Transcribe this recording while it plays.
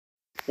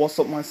What's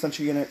up, my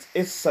Central Units?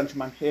 It's Central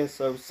Man here.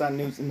 So, sad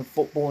news in the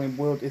footballing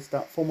world is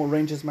that former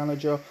Rangers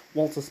manager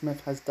Walter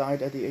Smith has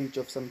died at the age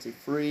of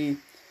 73.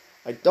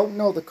 I don't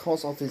know the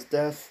cause of his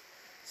death.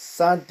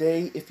 Sad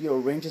day if you're a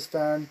Rangers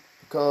fan,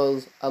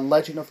 because a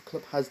legend of the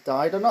club has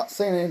died. I'm not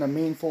saying it in a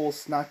meaningful,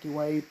 snacky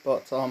way,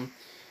 but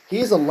he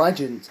is a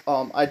legend.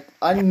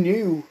 I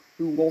knew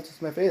who Walter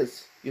Smith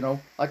is. You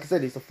know, like I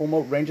said, he's a former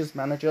Rangers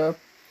manager.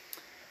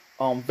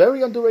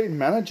 Very underrated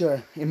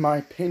manager, in my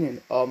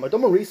opinion. I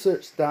done my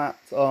research that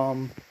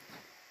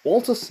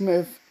Walter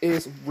Smith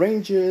is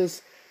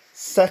Rangers'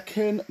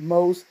 second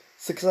most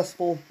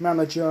successful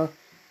manager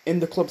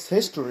in the club's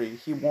history.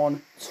 He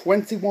won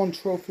 21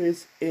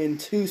 trophies in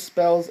 2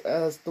 spells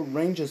as the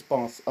Rangers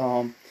boss.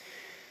 I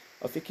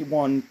think he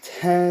won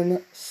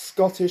 10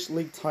 Scottish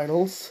League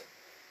titles,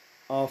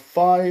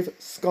 5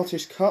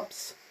 Scottish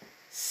Cups,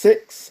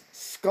 6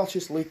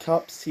 Scottish League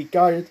Cups. He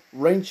guided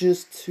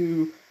Rangers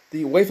to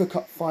the UEFA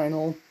Cup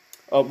final.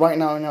 Right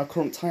now in our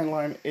current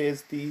timeline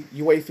is the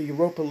UEFA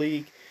Europa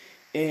League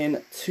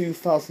in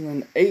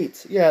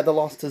 2008. Yeah, they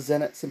lost to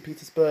Zenit St.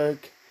 Petersburg.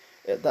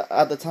 That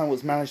at the time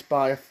was managed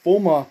by a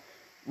former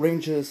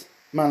Rangers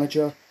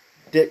manager,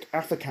 Dick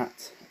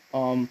Advocaat.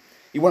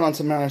 He went on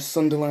to manage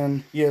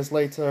Sunderland years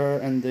later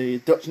and the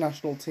Dutch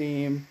national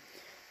team.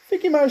 I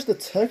think he managed the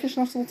Turkish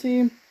national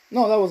team.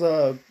 No, that was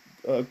a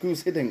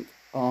Guus Hiddink.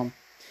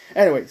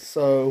 Anyway,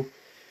 so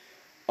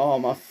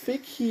I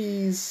think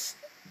he's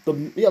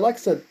like I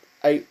said,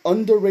 a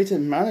underrated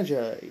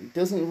manager. He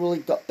doesn't really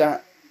got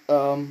that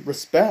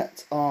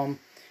respect.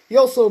 He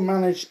also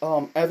managed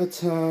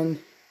Everton.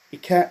 He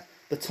kept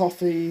the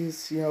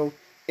Toffees,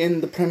 in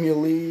the Premier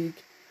League.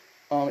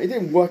 It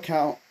didn't work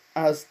out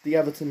as the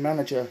Everton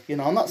manager.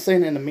 I'm not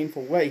saying it in a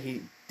meaningful way.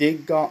 He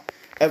did got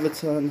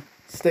Everton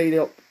stayed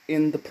up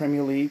in the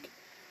Premier League.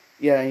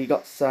 Yeah, he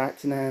got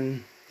sacked, and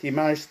then he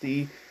managed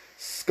the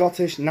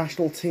Scottish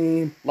national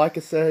team. Like I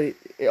said,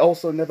 it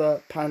also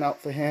never panned out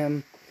for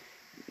him.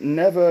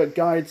 Never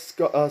guided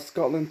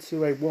Scotland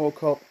to a World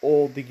Cup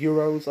or the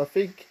Euros. I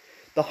think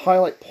the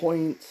highlight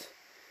point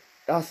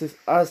as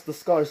the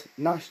Scottish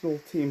national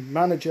team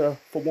manager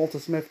for Walter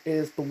Smith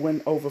is the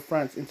win over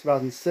France in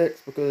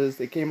 2006, because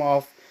they came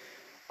off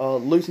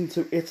losing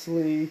to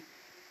Italy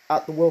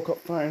at the World Cup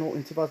final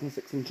in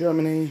 2006 in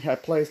Germany.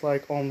 Had players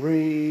like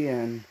Henry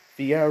and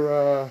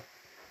Vieira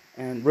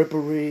and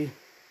Ribéry.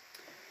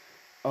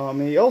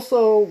 He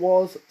also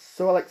was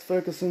Sir Alex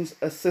Ferguson's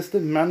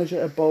assistant manager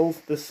at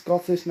both the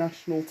Scottish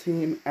national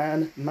team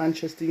and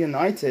Manchester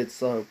United.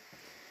 So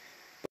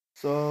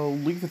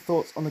leave your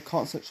thoughts on the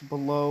comment section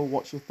below.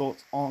 What's your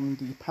thoughts on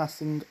the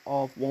passing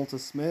of Walter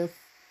Smith?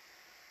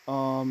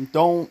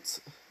 Don't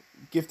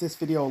give this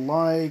video a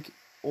like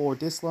or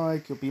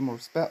dislike. You'll be more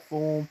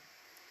respectful.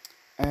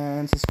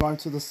 And subscribe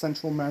to the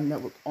Central Man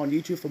Network on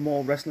YouTube for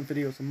more wrestling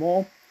videos and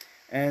more.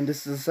 And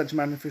this is the Central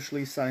Man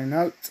officially signing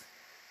out.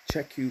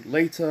 Check you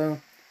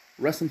later.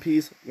 Rest in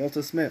peace,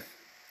 Walter Smith.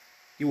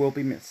 You will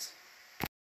be missed.